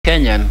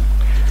Kenyan,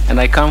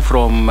 and I come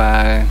from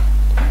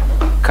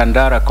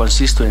Kandara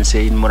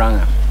constituency in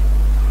Murang'a.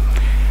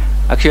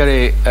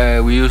 Actually,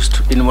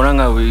 in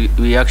Murang'a,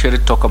 we actually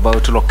talk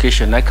about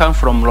location. I come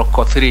from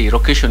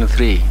location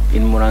 3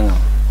 in Murang'a.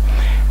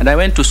 And I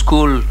went to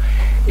school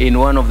in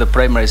one of the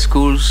primary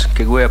schools,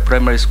 Keguya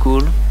Primary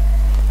School,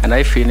 and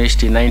I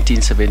finished in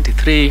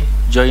 1973,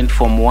 joined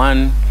Form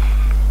 1.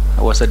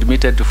 I was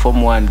admitted to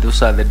Form 1.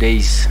 Those are the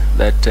days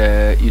that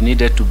you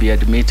needed to be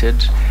admitted.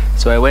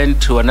 So I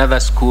went to another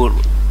school,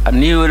 a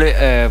newly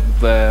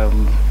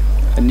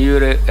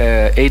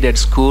aided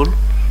school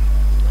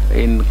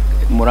in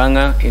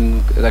Murang'a,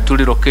 in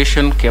Gatuli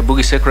location,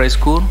 Kiabugi Secondary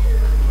School.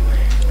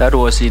 That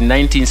was in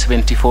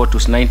 1974 to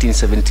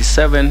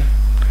 1977.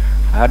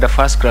 I had a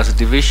first-class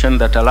division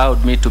that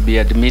allowed me to be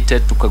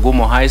admitted to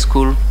Kagumo High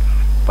School,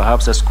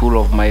 perhaps a school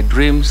of my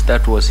dreams.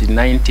 That was in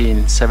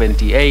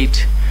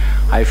 1978.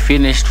 I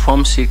finished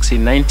Form 6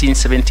 in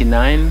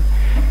 1979.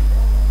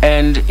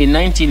 And in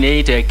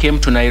 1980, I came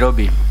to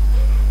Nairobi.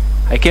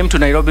 I came to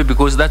Nairobi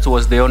because that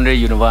was the only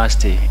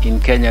university in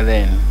Kenya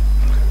then.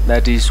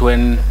 That is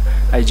when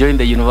I joined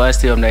the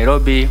University of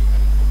Nairobi,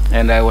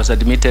 and I was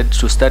admitted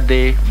to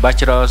study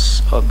Bachelor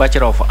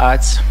of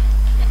Arts.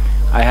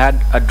 I had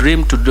a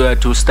dream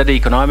to study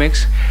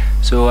economics,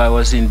 so I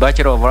was in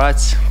Bachelor of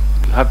Arts.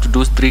 You have to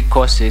do 3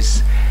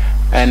 courses,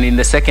 and in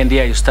the second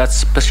year you start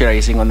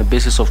specializing on the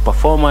basis of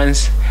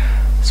performance.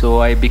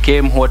 So I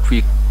became what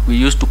we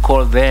used to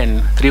call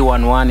then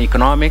 311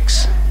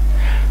 economics,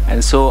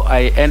 and so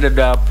I ended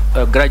up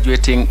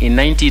graduating in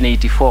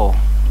 1984.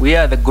 We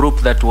are the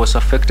group that was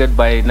affected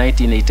by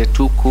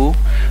 1982 coup,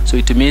 so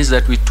it means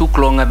that we took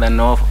longer than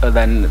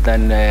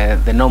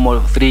the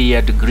normal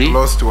 3-year degree.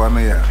 Lost 1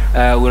 year.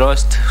 We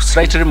lost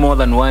slightly more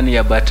than 1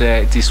 year, but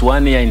it is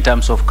 1 year in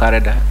terms of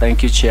calendar.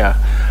 Thank you, Chair.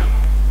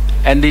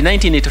 And in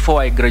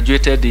 1984, I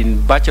graduated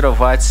in Bachelor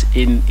of Arts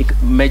in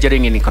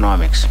majoring in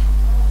economics.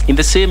 In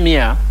the same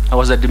year, I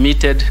was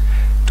admitted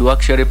to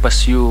actually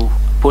pursue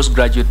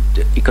postgraduate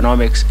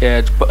economics,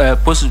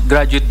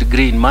 postgraduate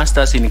degree in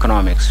Masters in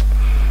Economics,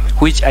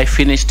 which I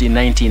finished in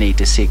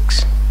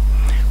 1986.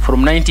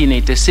 From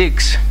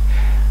 1986,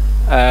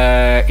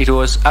 it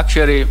was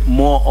actually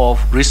more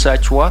of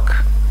research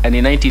work, and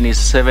in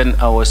 1987,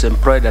 I was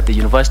employed at the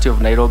University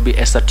of Nairobi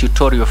as a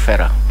tutorial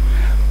fellow.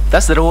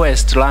 That's the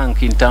lowest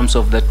rank in terms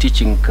of the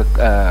teaching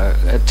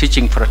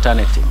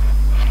fraternity.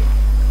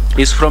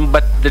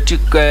 But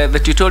the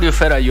tutorial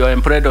fellow, you are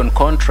employed on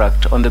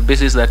contract on the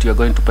basis that you are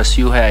going to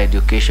pursue higher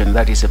education,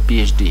 that is a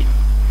PhD.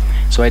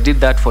 So I did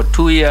that for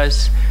 2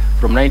 years,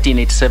 from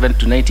 1987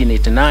 to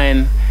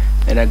 1989,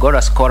 and I got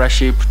a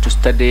scholarship to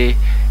study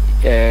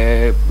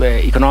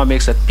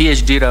economics at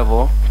PhD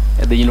level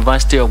at the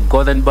University of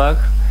Gothenburg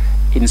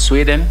in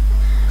Sweden,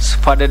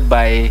 funded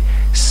by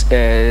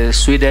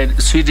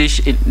Swedish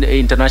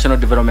International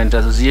Development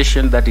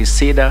Association, that is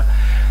SIDA,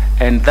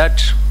 and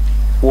that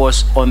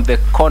was on the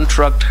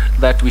contract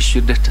that we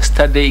should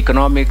study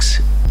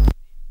economics.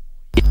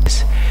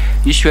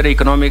 Usually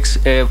economics,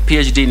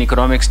 PhD in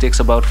economics takes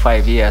about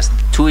 5 years,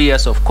 2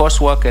 years of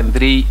coursework and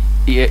 3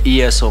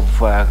 years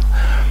of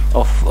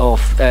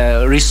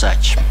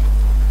research.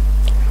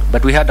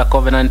 But we had a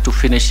covenant to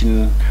finish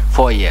in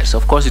 4 years.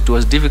 Of course, it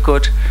was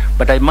difficult,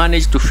 but I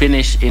managed to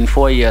finish in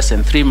 4 years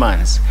and 3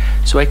 months.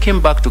 So I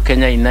came back to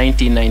Kenya in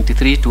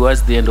 1993,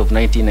 towards the end of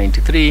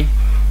 1993,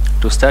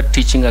 to start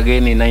teaching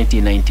again in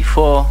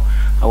 1994.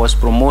 I was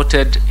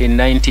promoted in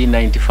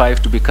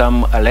 1995 to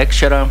become a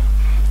lecturer.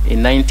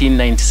 In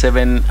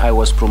 1997, I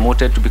was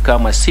promoted to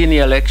become a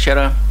senior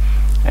lecturer,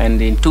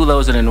 and in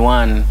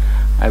 2001,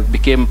 I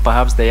became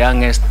perhaps the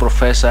youngest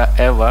professor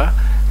ever.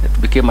 I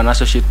became an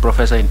associate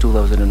professor in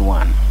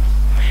 2001.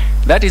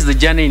 That is the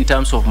journey in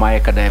terms of my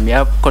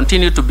academia. I've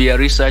continued to be a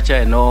researcher,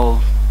 and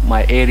all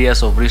my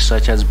areas of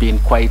research has been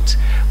quite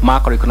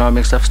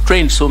macroeconomics. I've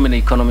trained so many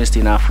economists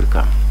in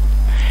Africa.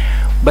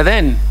 But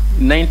then,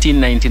 in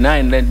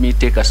 1999, let me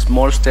take a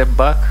small step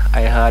back.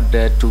 I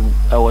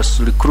was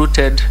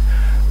recruited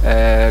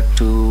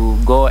to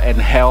go and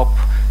help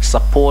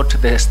support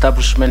the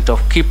establishment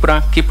of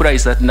KIPRA. KIPRA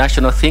is a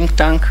national think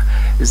tank.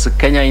 It's the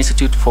Kenya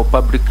Institute for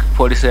Public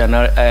Policy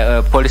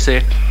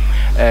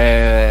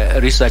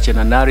Research and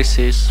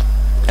Analysis.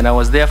 And I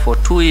was there for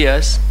 2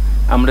 years.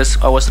 I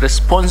was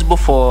responsible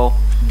for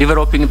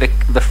developing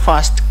the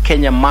first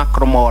Kenya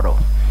macro model.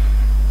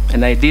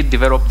 And I did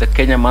develop the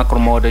Kenya macro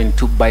model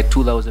by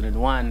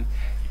 2001.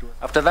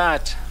 After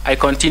that, I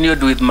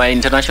continued with my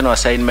international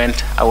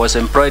assignment. I was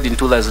employed in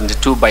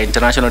 2002 by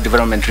International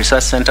Development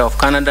Research Center of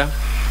Canada.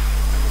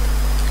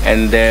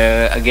 And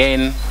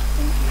again,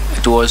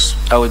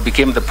 I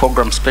became the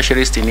program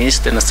specialist in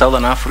East and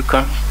Southern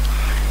Africa.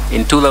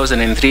 In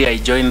 2003, I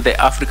joined the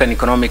African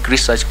Economic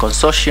Research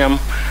Consortium,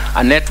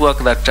 a network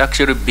that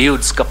actually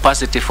builds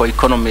capacity for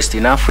economists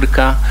in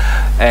Africa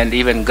and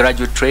even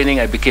graduate training.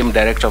 I became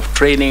director of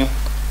training.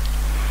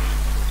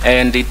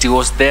 And it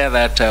was there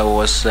that I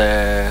was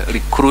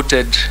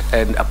recruited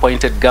and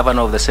appointed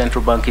governor of the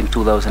central bank in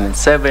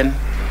 2007.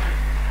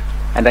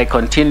 And I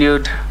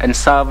continued and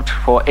served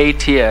for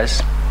 8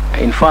 years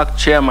In fact,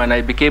 Chairman,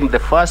 I became the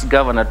first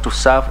governor to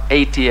serve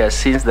 8 years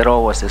since the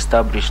law was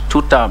established,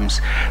 2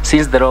 terms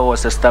since the law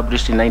was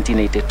established in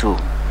 1982.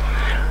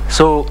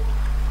 So,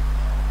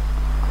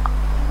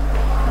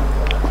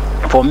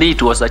 for me,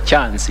 it was a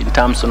chance in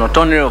terms of not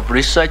only of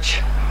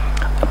research,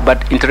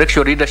 but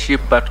intellectual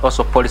leadership, but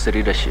also policy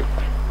leadership.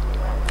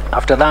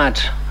 After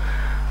that,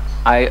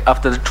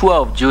 after the tour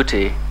of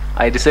duty,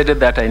 I decided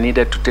that I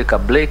needed to take a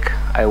break.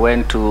 I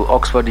went to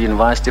Oxford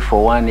University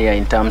for 1 year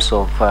in terms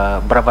of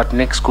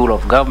Bravatnik School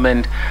of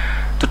Government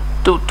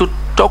to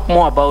talk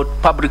more about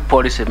public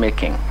policy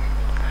making.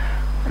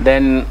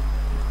 Then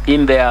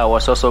in there, I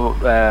was also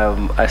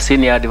a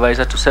senior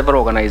advisor to several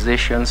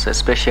organizations,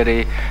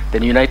 especially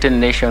the United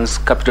Nations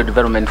Capital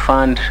Development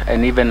Fund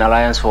and even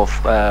Alliance for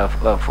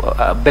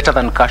Better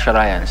Than Cash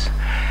Alliance.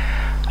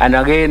 And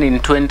again, in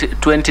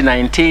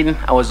 2019,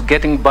 I was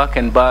getting back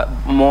and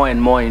more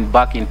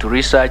into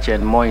research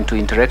and more into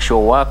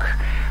intellectual work.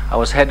 I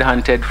was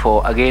headhunted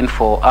for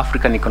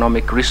African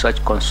Economic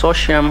Research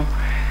Consortium,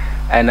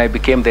 and I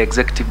became the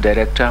executive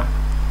director.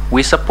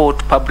 We support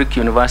public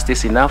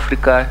universities in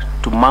Africa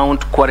to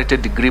mount quality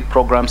degree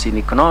programs in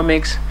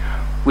economics.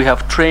 We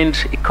have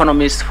trained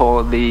economists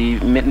for the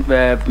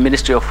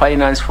Ministry of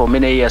Finance for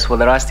many years, for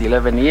the last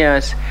 11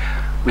 years.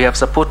 We have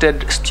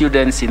supported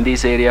students in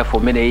this area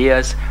for many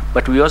years,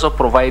 but we also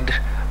provide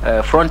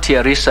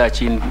frontier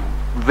research in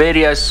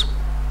various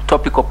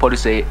topical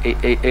policy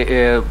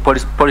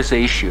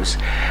issues.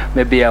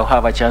 Maybe I'll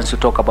have a chance to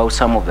talk about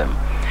some of them.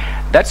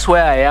 That's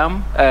where I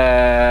am,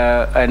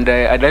 and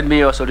let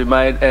me also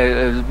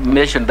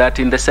mention that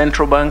in the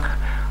central bank,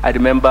 I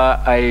remember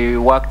I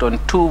worked on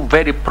 2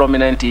 very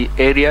prominent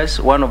areas.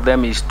 One of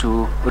them is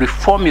to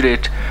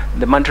reformulate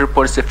the monetary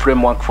policy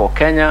framework for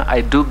Kenya.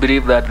 I do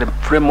believe that the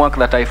framework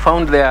that I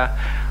found there,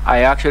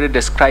 I actually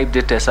described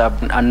it as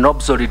an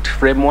obsolete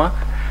framework.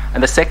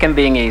 And the second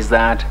thing is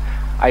that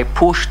I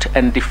pushed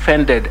and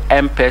defended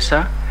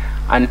M-Pesa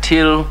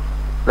until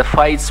the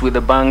fights with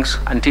the banks,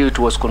 until it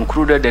was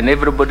concluded, and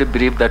everybody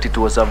believed that it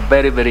was a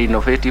very, very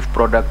innovative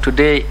product.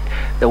 Today,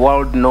 the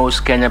world knows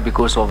Kenya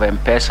because of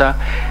M-Pesa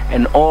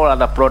and all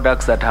other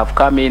products that have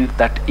come in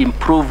that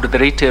improved the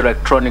retail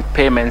electronic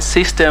payment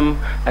system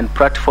and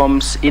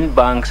platforms in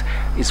banks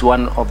is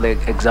one of the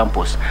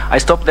examples. I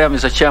stop there,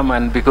 Mr.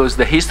 Chairman, because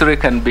the history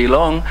can be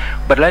long,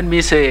 but let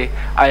me say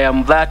I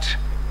am that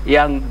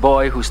young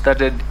boy who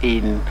started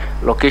in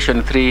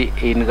location 3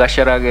 in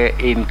Gasharage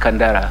in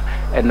Kandara,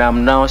 and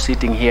I'm now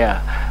sitting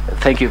here.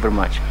 Thank you very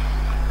much.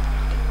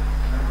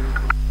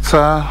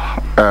 Sir,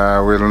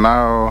 we'll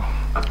now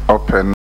open